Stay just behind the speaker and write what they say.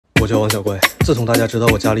叫王小怪。自从大家知道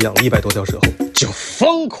我家里养了100多条蛇后，就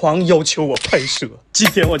疯狂要求我拍蛇。今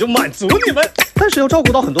天我就满足你们，但是要照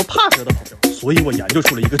顾到很多怕蛇的朋友，所以我研究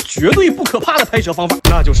出了一个绝对不可怕的拍蛇方法，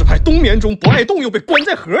那就是拍冬眠中不爱动又被关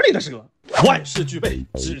在盒里的蛇。万事俱备，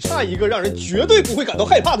只差一个让人绝对不会感到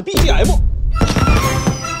害怕的 BGM。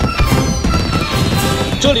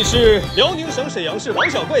这里是辽宁省沈阳市王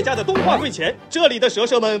小怪家的冬话柜前，这里的蛇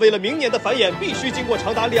蛇们为了明年的繁衍，必须经过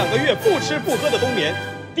长达2个月不吃不喝的冬眠。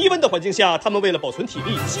低温的环境下，它们为了保存体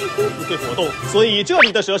力，几乎不会活动，所以这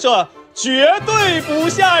里的蛇蛇绝对不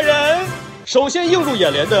吓人。首先映入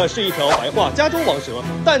眼帘的是一条白化加州王蛇，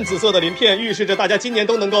淡紫色的鳞片预示着大家今年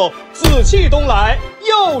都能够紫气东来，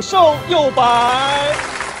又瘦又白。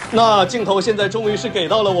那镜头现在终于是给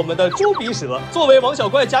到了我们的猪鼻蛇，作为王小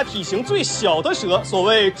怪家体型最小的蛇，所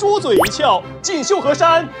谓猪嘴一翘，锦绣河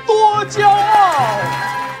山多骄傲。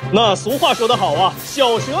那俗话说得好啊，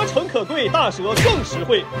小蛇诚可贵，大蛇更实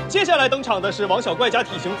惠。接下来登场的是王小怪家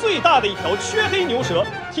体型最大的一条缺黑牛蛇，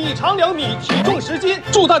体长2米，体重10斤。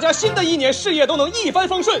祝大家新的一年事业都能一帆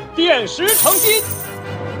风顺，点石成金。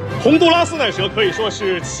洪都拉斯奶蛇可以说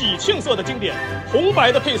是喜庆色的经典，红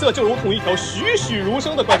白的配色就如同一条栩栩如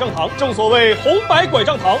生的拐杖糖，正所谓红白拐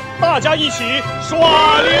杖糖，大家一起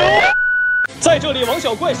耍流。在这里，王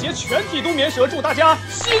小怪携全体冬眠蛇祝大家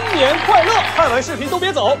新年快乐！看完视频都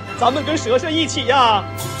别走，咱们跟蛇蛇一起呀，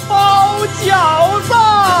包饺子！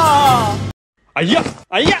哎呀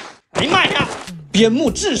妈呀！边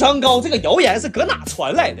牧智商高，这个谣言是搁哪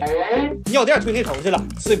传来的？尿垫推那头去了，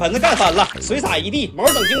水盆子干翻了，水洒一地，毛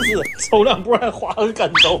整精丝，走2步还滑个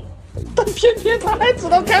跟头。但偏偏他还知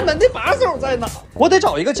道开门的把手在哪。我得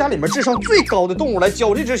找一个家里面智商最高的动物来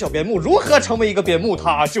教这只小边牧如何成为一个边牧，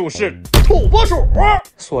它就是土拨鼠。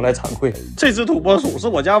说来惭愧，这只土拨鼠是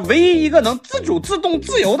我家唯一一个能自主自动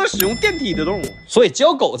自由的使用电梯的动物，所以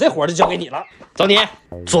教狗这活就交给你了。找你。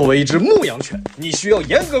作为一只牧羊犬，你需要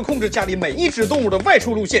严格控制家里每一只动物的外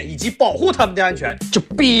出路线，以及保护它们的安全。就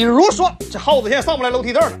比如说这耗子现在上不来楼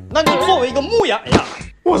梯凳了，那你作为一个牧羊，哎呀，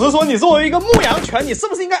我是说你作为一个牧羊犬，你是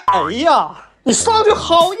不是应该哎呀，你上去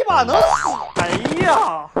薅一把能死？哎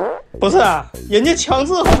呀，不是，人家强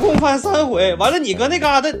制后空翻3回，完了你搁那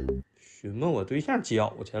嘎达询问我对象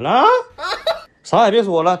脚去了。啥也别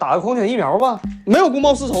说了，打个狂犬疫苗吧，没有公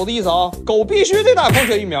报私仇的意思啊。狗必须得打狂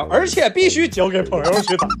犬疫苗，而且必须交给朋友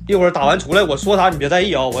去打。一会儿打完出来，我说啥你别在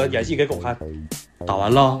意啊，我演戏给狗看。打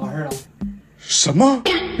完了，完事了。什么？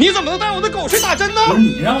你怎么能带我的狗去打针呢？不是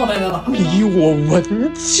你让我带它打，你我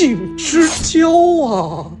文景之交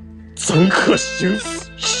啊，怎可行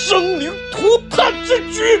生灵涂炭之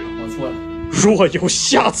举？我错了。若有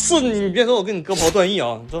下次，你别说我跟你割袍断义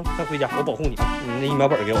啊！走，快回家，我保护你。你那疫苗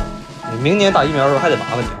本给我，你明年打疫苗的时候还得麻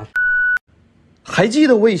烦你啊。还记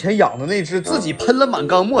得我以前养的那只自己喷了满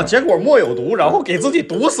缸墨，结果墨有毒，然后给自己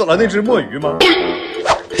毒死了那只墨鱼吗？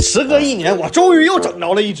时隔1年，我终于又整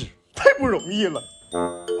着了一只，太不容易了。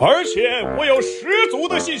而且我有十足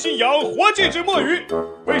的信心养活这只墨鱼，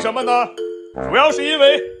为什么呢？主要是因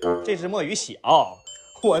为这只墨鱼小。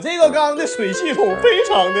我这个缸的水系统非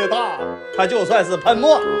常的大，它就算是喷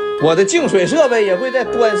墨，我的净水设备也会在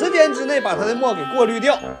短时间之内把它的墨给过滤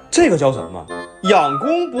掉。这个叫什么？养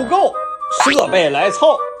工不够，设备来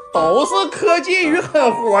凑，都是科技与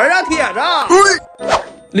狠活啊，铁子。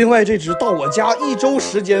另外，这只到我家1周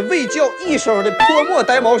时间未叫一声的泼墨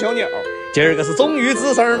呆毛小鸟，今儿个是终于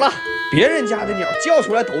吱声了。别人家的鸟叫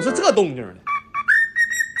出来都是这动静的。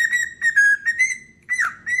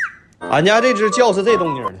俺家这只叫是这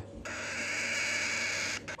动静的。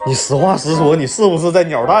你实话实说，你是不是在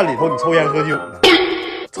鸟蛋里头你抽烟喝酒呢？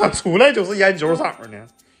咋出来就是烟酒嗓呢？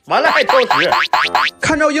完了还挑食。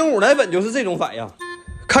看着鹦鹉奶粉就是这种反应，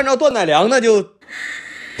看着断奶粮那就，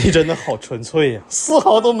你真的好纯粹呀，丝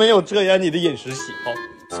毫都没有遮掩你的饮食喜好。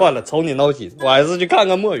算了，瞅你闹心，我还是去看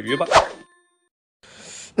看墨鱼吧。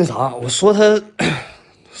那啥，我说他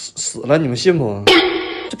死了，你们信不？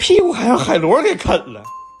这屁股还让海螺给啃了。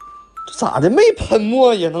这咋的？没喷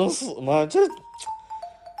墨也能死吗？这，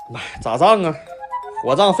咋葬啊？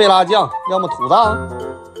火葬费拉酱，要么土葬，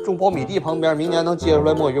种苞米地旁边，明年能结出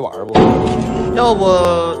来墨鱼丸不？要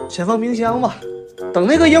不先放冰箱吧，等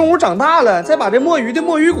那个鹦鹉长大了，再把这墨鱼的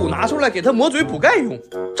墨鱼骨拿出来，给它磨嘴补钙用，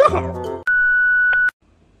正好。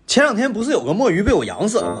前2天不是有个墨鱼被我养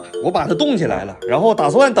死了吗？我把它冻起来了，然后打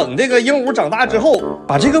算等这个鹦鹉长大之后，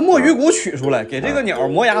把这个墨鱼骨取出来，给这个鸟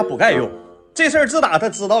磨牙补钙用。这事儿自打他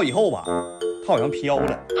知道以后吧，他好像飘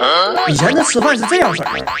了。以前他吃饭是这样式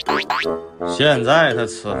儿的，现在他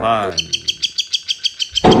吃饭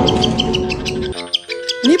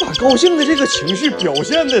你把高兴的这个情绪表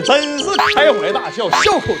现的真是开怀大笑，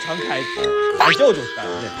笑口常开，含笑九泉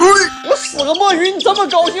的。我死个墨鱼，你这么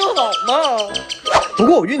高兴好吗？不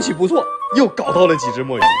过我运气不错，又搞到了几只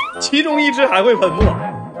墨鱼，其中一只还会喷墨。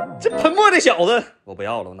这喷墨的小子，我不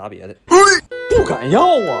要了，我拿别的。不敢要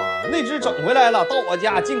啊！那只整回来了，到我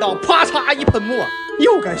家进缸，啪嚓一喷墨，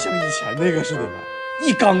又该像以前那个似的了。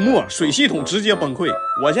一缸墨，水系统直接崩溃。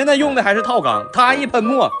我现在用的还是套缸，它一喷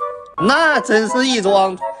墨，那真是一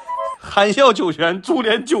桩含笑九泉、株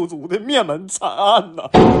连九族的灭门惨案呐！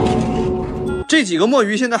这几个墨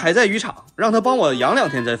鱼现在还在渔场，让他帮我养2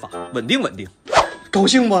天再发，稳定稳定。高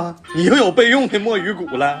兴吧？你又有备用的墨鱼骨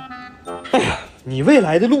了。哎呀，你未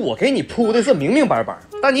来的路我给你铺的是明明白白，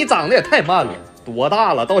但你长得也太慢了，多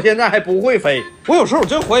大了，到现在还不会飞。我有时候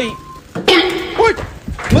真怀疑。喂，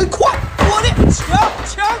门快！我的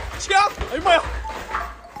墙！哎呀妈呀！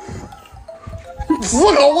死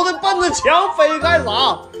狗的奔着墙飞干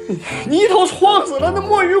啥？你一头撞死了，那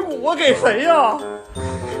墨鱼骨我给谁呀？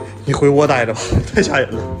你回窝待着吧，太吓人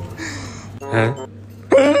了。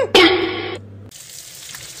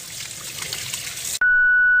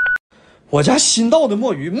我家新到的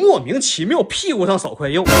墨鱼莫名其妙屁股上少块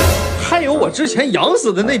肉，还有我之前养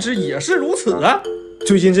死的那只也是如此啊。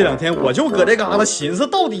最近这2天我就搁这嘎达寻思，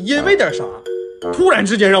到底因为点啥？突然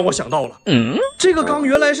之间让我想到了，这个缸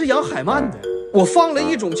原来是养海鳗的。我放了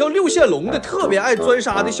一种叫6线龙的特别爱钻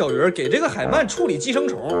沙的小鱼给这个海鳗处理寄生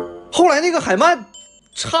虫。后来那个海鳗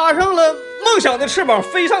插上了梦想的翅膀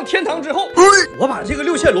飞上天堂之后，我把这个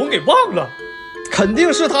6线龙给忘了，肯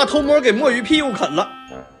定是他偷摸给墨鱼屁股啃了。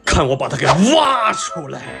看我把它给挖出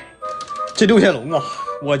来。这6线龙啊，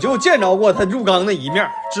我就见着过它入缸那一面，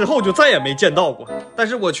之后就再也没见到过。但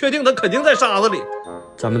是我确定它肯定在沙子里，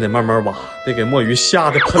咱们得慢慢挖，别给墨鱼吓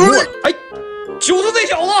得喷墨。哎，就是这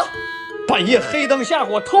小子，半夜黑灯瞎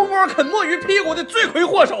火偷摸啃墨鱼屁股的罪魁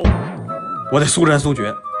祸首。我得速战速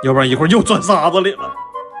决，要不然一会儿又钻沙子里了。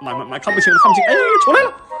慢，看不清，哎，出来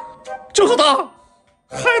了，就是他，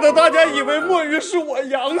害得大家以为墨鱼是我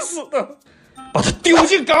养死的。把它丢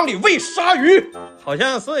进缸里喂鲨鱼，好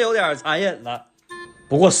像是有点残忍了，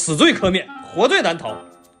不过死罪可免，活罪难逃。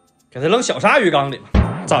给它扔小鲨鱼缸里吧，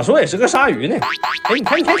咋说也是个鲨鱼呢。哎，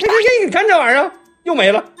你看这玩意儿又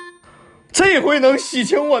没了，这回能洗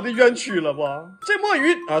清我的冤屈了吧？这墨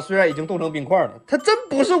鱼啊，虽然已经冻成冰块了，它真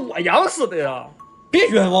不是我养死的呀！别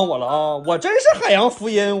冤枉我了啊！我真是海洋福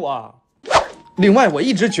音我。另外，我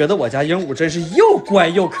一直觉得我家鹦鹉真是又乖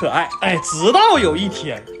又可爱，哎，直到有一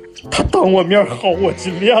天。他当我面薅我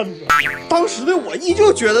金链子，当时的我依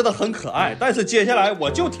旧觉得他很可爱，但是接下来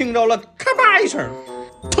我就听着了咔吧一声，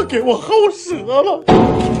他给我薅折了。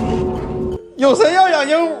有谁要养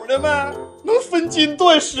鹦鹉的吗？能分金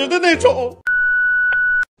断石的那种。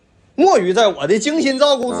墨鱼在我的精心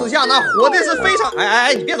照顾之下，那活的是非常……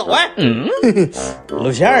哎，你别走哎，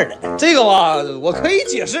露馅的这个吧，我可以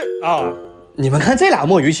解释啊。你们看这俩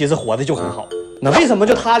墨鱼其实活的就很好。那为什么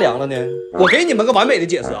就它凉了呢？我给你们个完美的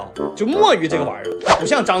解释啊！就墨鱼这个玩意儿，它不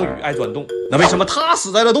像章鱼爱钻洞，那为什么它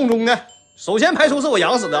死在了洞中呢？首先排除是我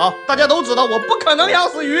养死的啊，大家都知道我不可能养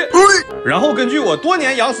死鱼。然后根据我多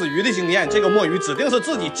年养死鱼的经验，这个墨鱼指定是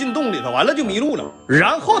自己进洞里头，完了就迷路了，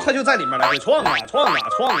然后它就在里面来回撞啊，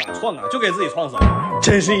就给自己撞死了。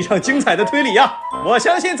真是一场精彩的推理啊！我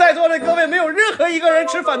相信在座的各位没有任何一个人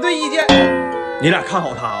持反对意见。你俩看好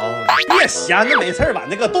他啊，别闲着没事往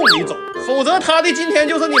那个洞里走，否则他的今天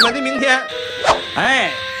就是你们的明天。哎，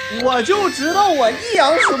我就知道我一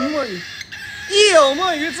养死墨鱼，一有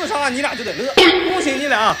墨鱼自杀，你俩就得乐。恭喜你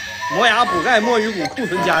俩，磨牙补钙，墨鱼骨库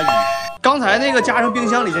存加1。刚才那个加上冰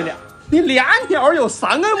箱里这俩，你俩鸟有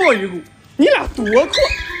3个墨鱼骨，你俩多阔，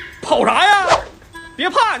跑啥呀？别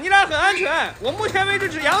怕，你俩很安全。我目前为止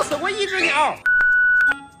只养死过1只鸟。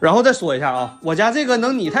然后再说一下啊，我家这个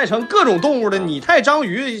能拟态成各种动物的拟态章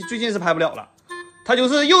鱼最近是拍不了了，它就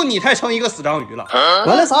是又拟态成一个死章鱼了。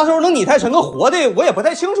完了啥时候能拟态成个活的我也不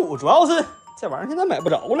太清楚，主要是这玩意儿现在买不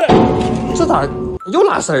着了，这咋又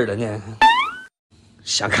拉丝儿了呢？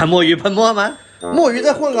想看墨鱼喷墨吗？墨鱼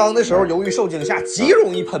在换缸的时候由于受惊吓极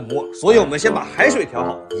容易喷墨，所以我们先把海水调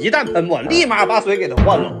好，一旦喷墨立马把水给它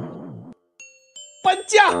换了。搬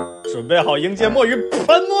家，准备好迎接墨鱼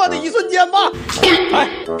喷墨的一瞬间吧！哎，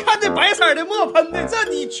看这白色的墨喷的，这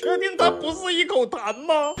你确定它不是一口痰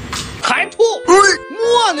吗？还吐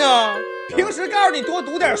墨呢？平时告诉你多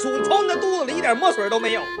读点书，冲着肚子里一点墨水都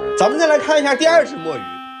没有。咱们再来看一下第2只墨鱼，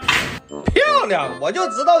漂亮！我就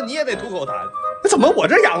知道你也得吐口痰。怎么我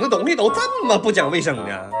这养的东西都这么不讲卫生呢？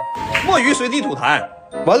墨鱼随地吐痰。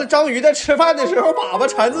完了，章鱼在吃饭的时候粑粑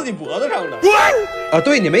缠自己脖子上了。啊，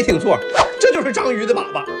对，你没听错，这就是章鱼的粑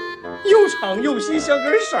粑，又长又细，像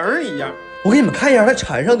根绳一样。我给你们看一下它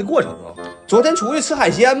缠上的过程啊。昨天出去吃海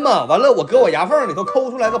鲜嘛，完了我搁我牙缝里头抠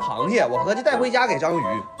出来个螃蟹，我合计带回家给章鱼。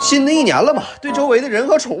新的一年了嘛，对周围的人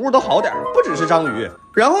和宠物都好点，不只是章鱼。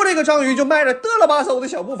然后这个章鱼就迈着嘚了吧嗖的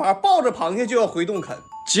小步伐，抱着螃蟹就要回洞啃，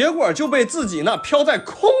结果就被自己那飘在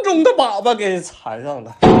空中的粑粑给缠上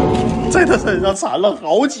了，在它身上缠了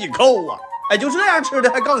好几扣啊！哎，就这样吃的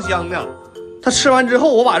还更香呢。他吃完之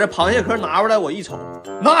后，我把这螃蟹壳拿出来，我一瞅，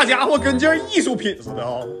那家伙跟件艺术品似的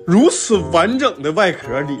啊！如此完整的外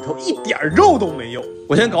壳，里头一点肉都没有。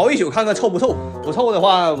我先搞一宿看看臭不臭，不臭的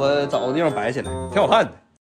话，我找个地方摆起来，挺好看的。